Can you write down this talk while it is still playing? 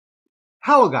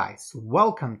Hello guys,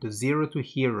 welcome to Zero to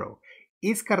Hero.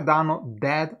 Is Cardano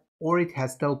dead or it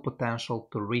has still potential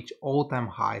to reach all-time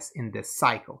highs in this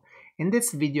cycle? In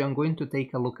this video I'm going to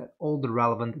take a look at all the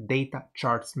relevant data,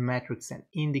 charts, metrics and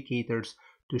indicators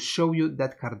to show you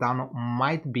that Cardano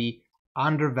might be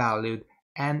undervalued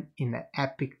and in an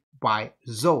epic buy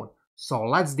zone. So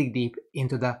let's dig deep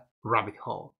into the rabbit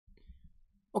hole.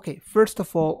 Okay, first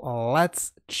of all,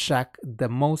 let's check the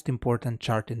most important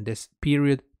chart in this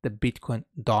period, the Bitcoin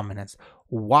dominance.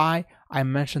 Why? I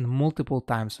mentioned multiple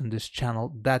times on this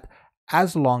channel that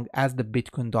as long as the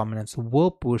Bitcoin dominance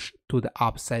will push to the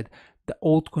upside, the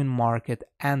altcoin market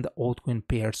and the altcoin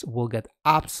pairs will get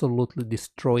absolutely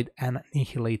destroyed and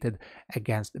annihilated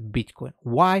against Bitcoin.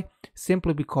 Why?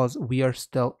 Simply because we are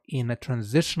still in a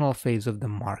transitional phase of the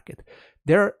market.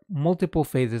 There are multiple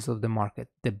phases of the market.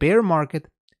 The bear market,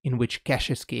 in which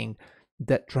cash is king,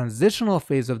 the transitional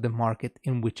phase of the market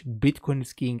in which Bitcoin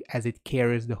is king as it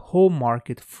carries the whole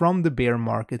market from the bear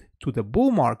market to the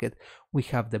bull market. We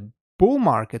have the bull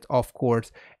market, of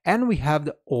course, and we have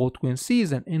the altcoin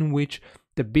season in which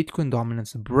the Bitcoin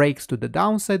dominance breaks to the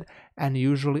downside and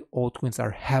usually altcoins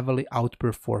are heavily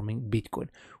outperforming Bitcoin.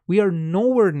 We are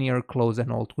nowhere near close an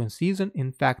altcoin season.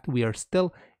 In fact, we are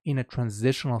still in a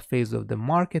transitional phase of the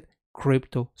market,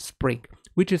 crypto spring,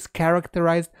 which is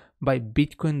characterized by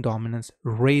Bitcoin dominance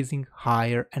raising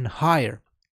higher and higher.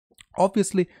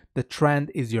 Obviously, the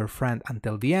trend is your friend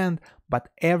until the end, but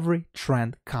every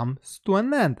trend comes to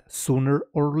an end sooner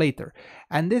or later.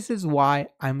 And this is why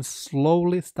I'm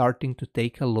slowly starting to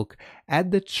take a look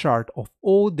at the chart of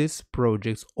all these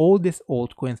projects, all these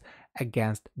altcoins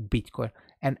against Bitcoin.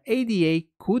 And ADA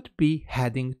could be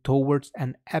heading towards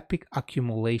an epic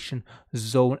accumulation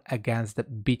zone against the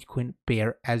Bitcoin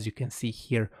pair, as you can see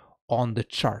here on the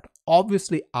chart.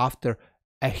 Obviously, after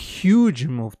a huge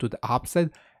move to the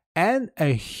upside and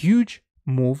a huge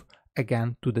move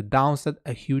again to the downside,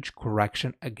 a huge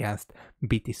correction against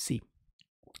BTC.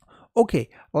 Okay,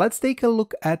 let's take a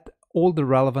look at all the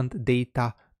relevant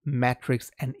data,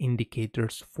 metrics and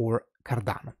indicators for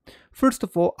Cardano. First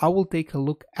of all, I will take a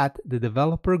look at the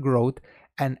developer growth,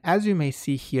 and as you may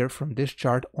see here from this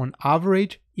chart, on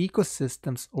average,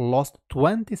 ecosystems lost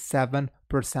 27%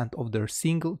 of their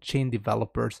single chain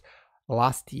developers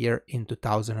last year in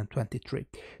 2023.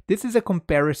 This is a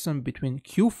comparison between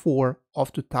Q4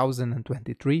 of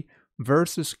 2023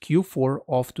 versus Q4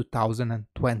 of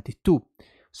 2022.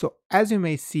 So as you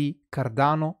may see,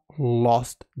 Cardano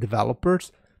lost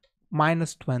developers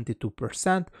minus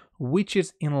 22%, which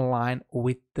is in line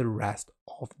with the rest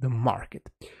of the market.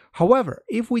 However,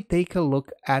 if we take a look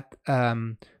at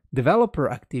developer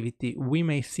activity, we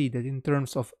may see that in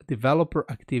terms of developer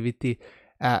activity,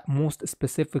 most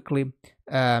specifically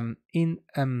in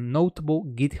notable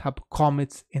GitHub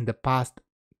commits in the past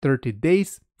 30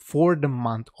 days, for the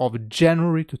month of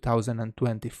January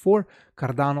 2024,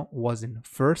 Cardano was in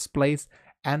first place,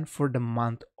 and for the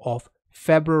month of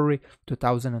February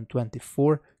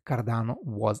 2024, Cardano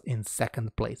was in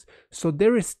second place. So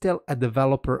there is still a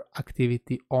developer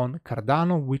activity on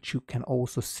Cardano, which you can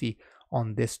also see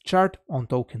on this chart on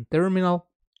Token Terminal.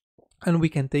 And we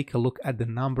can take a look at the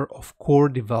number of core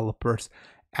developers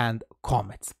and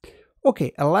commits.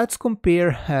 Okay, let's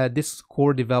compare these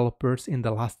core developers in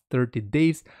the last 30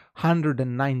 days,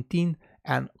 119,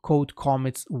 and code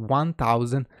commits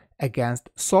 1000 against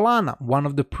Solana, one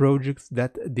of the projects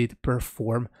that did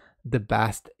perform the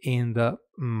best in the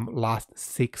last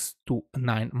 6 to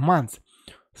 9 months.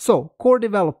 So core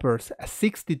developers,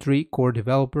 63 core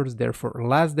developers, therefore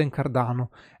less than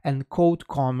Cardano, and code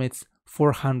commits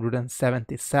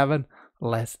 477,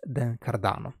 less than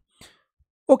Cardano.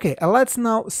 Okay, let's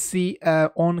now see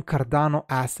on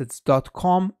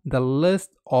cardanoassets.com the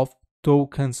list of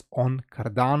tokens on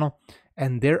Cardano,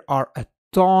 and there are a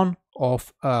ton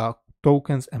of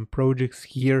tokens and projects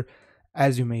here.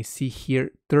 As you may see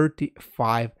here,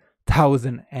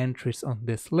 35,000 entries on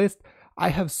this list. I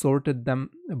have sorted them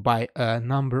by a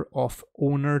number of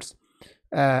owners,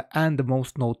 and the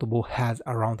most notable has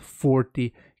around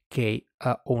 40k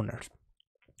owners.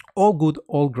 All good,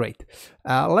 all great.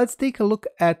 Let's take a look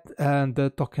at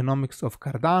the tokenomics of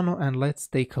Cardano, and let's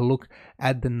take a look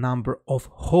at the number of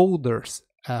holders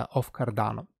of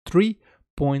Cardano.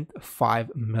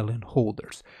 3.5 million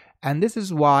holders. And this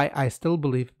is why I still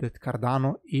believe that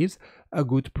Cardano is a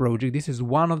good project. This is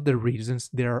one of the reasons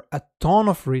there are a ton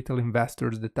of retail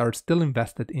investors that are still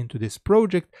invested into this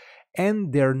project,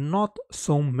 and there are not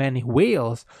so many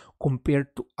whales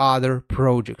compared to other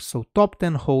projects. So top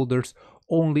 10 holders,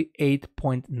 only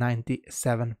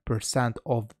 8.97%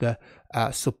 of the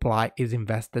supply is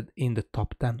invested in the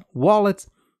top 10 wallets.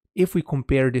 If we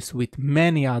compare this with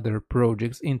many other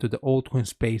projects into the altcoin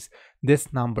space,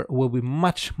 this number will be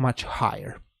much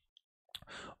higher.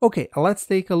 Okay, let's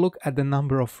take a look at the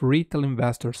number of retail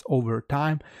investors over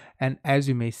time. And as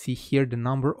you may see here, the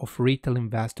number of retail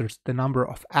investors, the number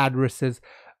of addresses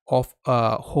of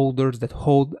holders that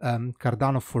hold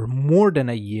Cardano for more than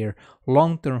a year,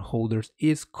 long-term holders,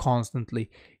 is constantly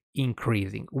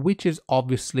increasing, which is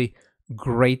obviously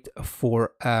great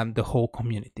for the whole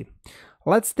community.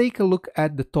 Let's take a look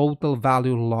at the total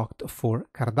value locked for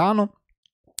Cardano.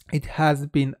 It has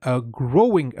been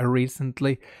growing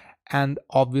recently, and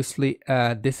obviously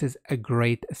this is a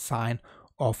great sign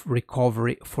of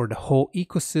recovery for the whole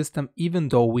ecosystem, even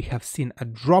though we have seen a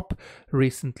drop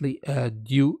recently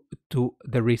due to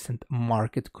the recent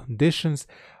market conditions.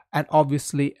 And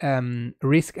obviously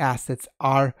risk assets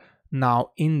are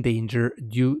now in danger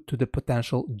due to the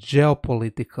potential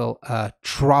geopolitical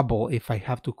trouble, if I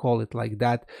have to call it like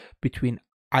that, between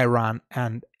Iran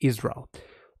and Israel.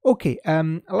 Okay,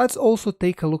 let's also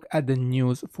take a look at the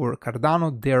news for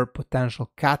Cardano, their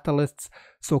potential catalysts.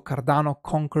 So Cardano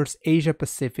conquers Asia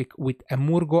Pacific with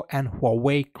Emurgo and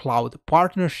Huawei cloud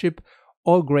partnership.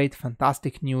 All great,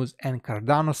 fantastic news, and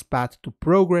Cardano's path to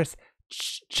progress,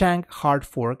 Chang hard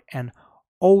fork, and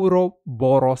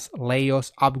Ouroboros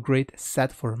Leos upgrade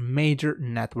set for major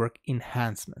network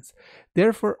enhancements.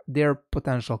 Therefore, they're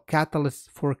potential catalysts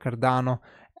for Cardano,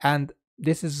 and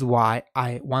this is why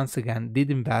I once again did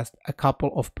invest a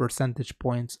couple of percentage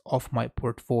points of my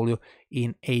portfolio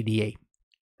in ADA.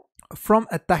 From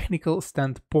a technical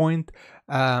standpoint,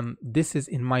 this is,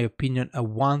 in my opinion, a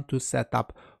 1-2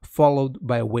 setup followed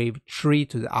by a wave 3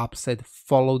 to the upside,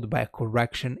 followed by a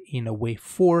correction in a wave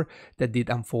 4 that did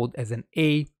unfold as an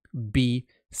A, B,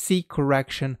 C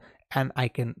correction, and I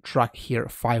can track here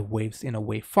 5 waves in a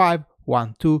wave 5,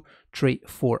 1, 2, 3,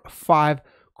 4, 5,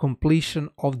 completion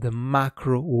of the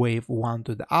macro wave 1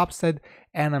 to the upside,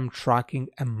 and I'm tracking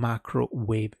a macro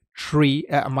wave 2,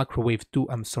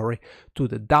 to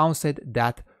the downside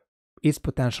that is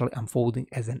potentially unfolding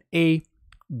as an A,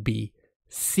 B,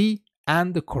 C,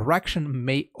 and the correction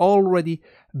may already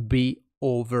be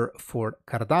over for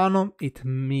Cardano. It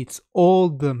meets all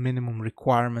the minimum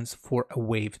requirements for a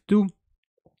wave 2.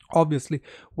 Obviously,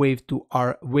 wave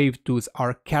 2s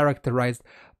are characterized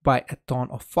by a ton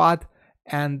of FUD,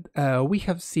 and we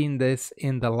have seen this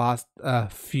in the last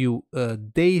few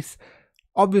days.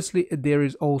 Obviously, there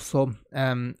is also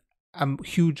a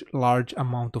large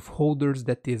amount of holders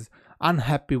that is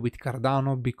unhappy with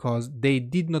Cardano because they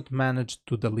did not manage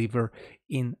to deliver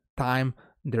in time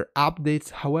their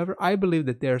updates. However, I believe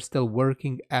that they are still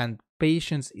working, and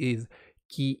patience is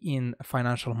key in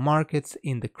financial markets,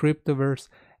 in the cryptoverse,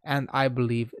 and I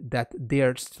believe that they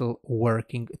are still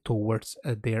working towards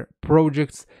their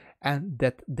projects and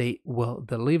that they will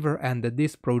deliver, and that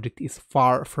this project is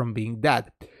far from being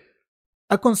dead.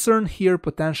 A concern here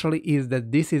potentially is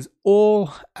that this is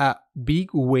all a big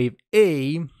wave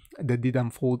A that did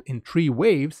unfold in 3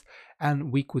 waves,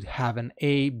 and we could have an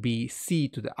A, B, C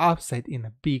to the upside in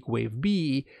a big wave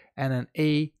B, and an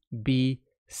A, B,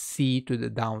 C to the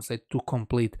downside to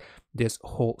complete this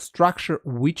whole structure,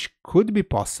 which could be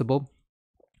possible.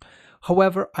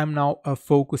 However, I'm now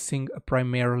focusing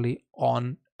primarily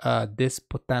on this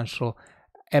potential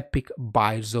epic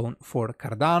buy zone for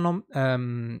Cardano.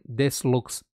 This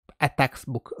looks a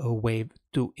textbook wave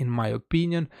 2 in my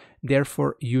opinion.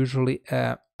 Therefore, usually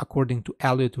according to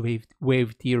Elliott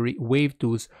wave theory, wave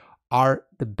 2s are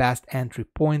the best entry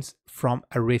points from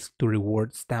a risk to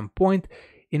reward standpoint.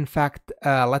 In fact,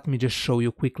 let me just show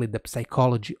you quickly the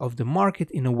psychology of the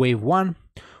market. In a wave 1,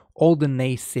 all the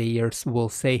naysayers will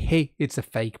say, hey, it's a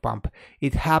fake pump.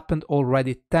 It happened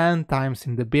already 10 times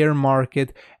in the bear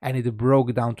market and it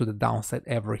broke down to the downside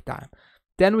every time.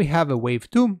 Then we have a wave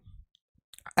 2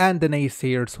 and the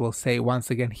naysayers will say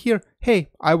once again here, hey,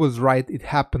 I was right, it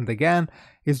happened again.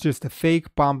 It's just a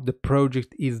fake pump, the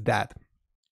project is dead.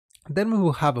 Then we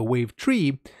will have a wave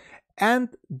 3 and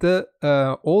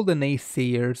all the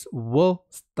naysayers will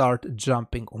start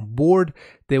jumping on board.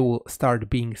 They will start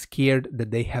being scared that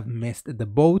they have missed the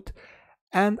boat.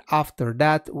 And after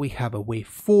that, we have a wave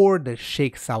 4 that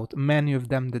shakes out many of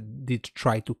them that did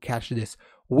try to catch this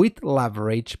with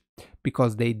leverage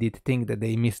because they did think that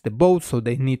they missed the boat, so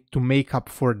they need to make up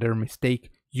for their mistake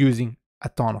using a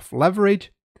ton of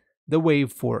leverage. The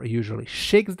wave 4 usually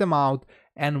shakes them out,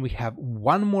 and we have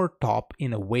one more top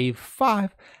in a wave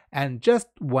 5, and just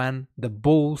when the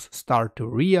bulls start to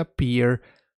reappear,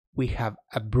 we have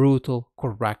a brutal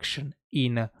correction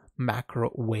in a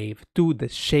macro wave 2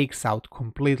 that shakes out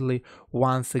completely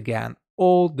once again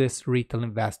all these retail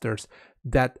investors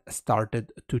that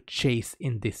started to chase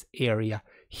in this area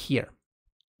here.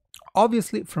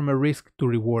 Obviously, from a risk to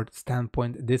reward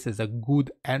standpoint, this is a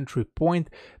good entry point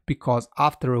because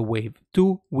after a wave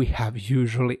 2, we have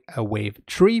usually a wave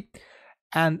 3,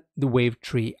 and the wave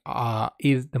 3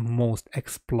 is the most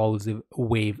explosive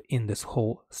wave in this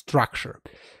whole structure.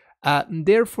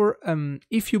 Therefore,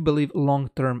 if you believe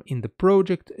long-term in the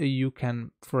project, you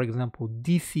can, for example,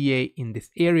 DCA in this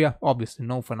area. Obviously,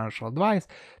 no financial advice.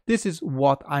 This is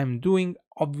what I'm doing,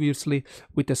 obviously,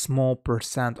 with a small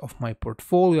percent of my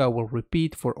portfolio. I will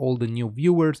repeat for all the new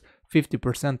viewers,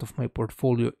 50% of my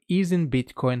portfolio is in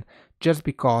Bitcoin, just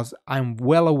because I'm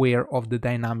well aware of the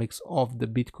dynamics of the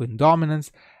Bitcoin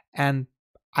dominance, and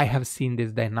I have seen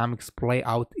these dynamics play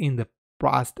out in the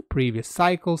previous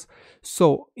cycles.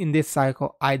 So in this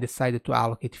cycle, I decided to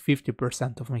allocate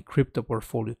 50% of my crypto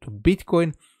portfolio to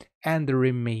Bitcoin and the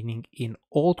remaining in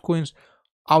altcoins.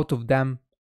 Out of them,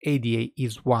 ADA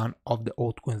is one of the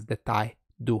altcoins that I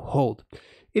do hold.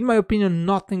 In my opinion,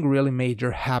 nothing really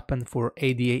major happened for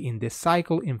ADA in this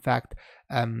cycle. In fact,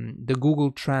 the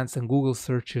Google trends and Google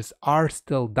searches are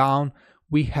still down.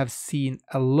 We have seen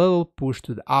a little push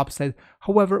to the upside.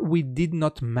 However, we did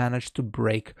not manage to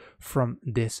break from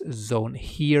this zone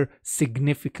here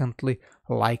significantly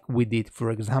like we did,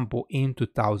 for example, in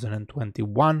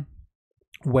 2021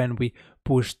 when we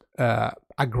pushed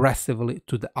aggressively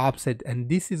to the upside, and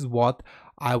this is what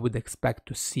I would expect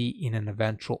to see in an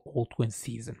eventual altcoin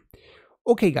season.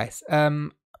 Okay guys,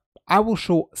 I will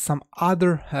show some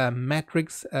other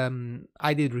metrics.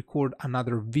 I did record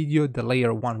another video, the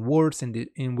layer 1 words,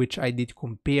 in which I did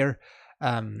compare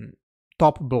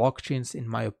top blockchains in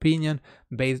my opinion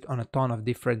based on a ton of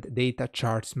different data,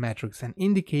 charts, metrics and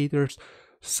indicators.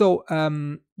 So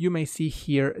you may see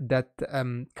here that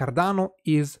Cardano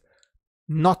is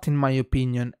not, in my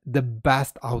opinion, the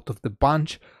best out of the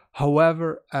bunch.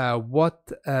 However,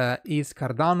 what is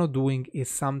Cardano doing is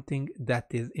something that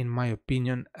is, in my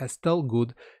opinion, still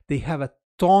good. They have a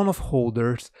ton of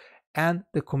holders and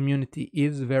the community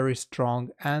is very strong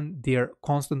and they're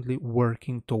constantly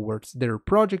working towards their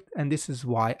project, and this is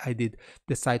why I did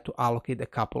decide to allocate a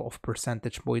couple of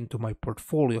percentage points to my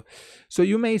portfolio. So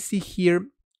you may see here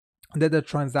that the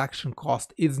transaction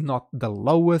cost is not the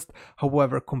lowest.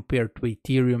 However, compared to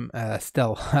Ethereum,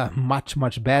 still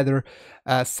much better.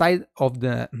 Size of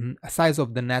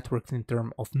the networks in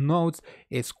terms of nodes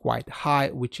is quite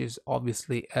high, which is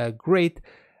obviously great.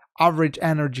 Average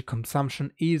energy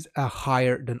consumption is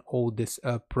higher than all these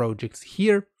projects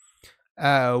here.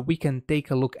 We can take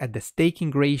a look at the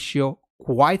staking ratio,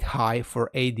 quite high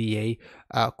for ADA,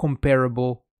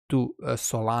 comparable to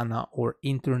Solana or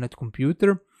Internet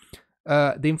Computer.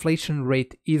 The inflation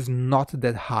rate is not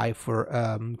that high for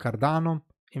Cardano,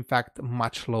 in fact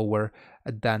much lower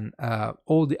than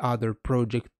all the other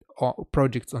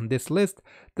projects on this list.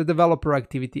 The developer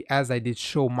activity, as I did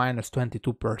show,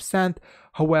 -22%.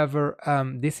 However,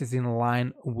 this is in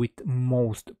line with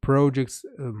most projects.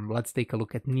 Let's take a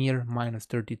look at Near,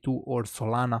 -32, or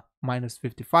Solana,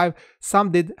 -55.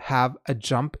 Some did have a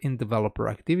jump in developer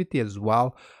activity as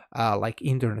well, like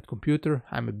Internet Computer.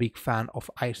 I'm a big fan of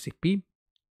ICP.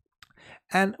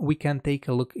 And we can take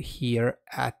a look here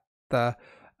at the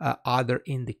other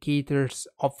indicators.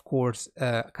 Of course,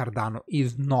 Cardano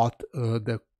is not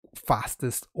the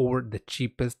fastest or the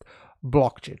cheapest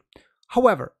blockchain.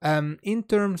 However, in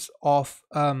terms of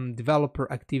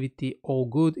developer activity, all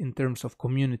good. In terms of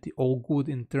community, all good.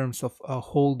 In terms of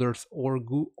holders,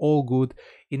 all good.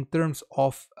 In terms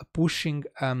of pushing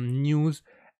news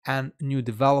and new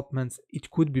developments, it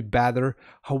could be better.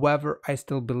 However, I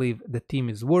still believe the team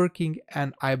is working,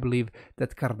 and I believe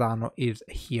that Cardano is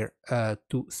here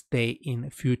to stay in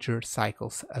future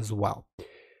cycles as well.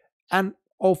 And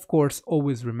of course,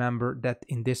 always remember that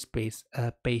in this space,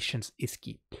 patience is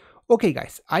key. Okay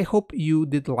guys, I hope you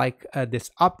did like this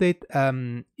update.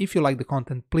 If you like the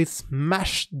content, please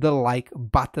smash the like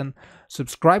button,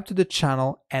 subscribe to the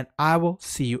channel, and I will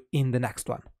see you in the next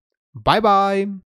one. Bye bye!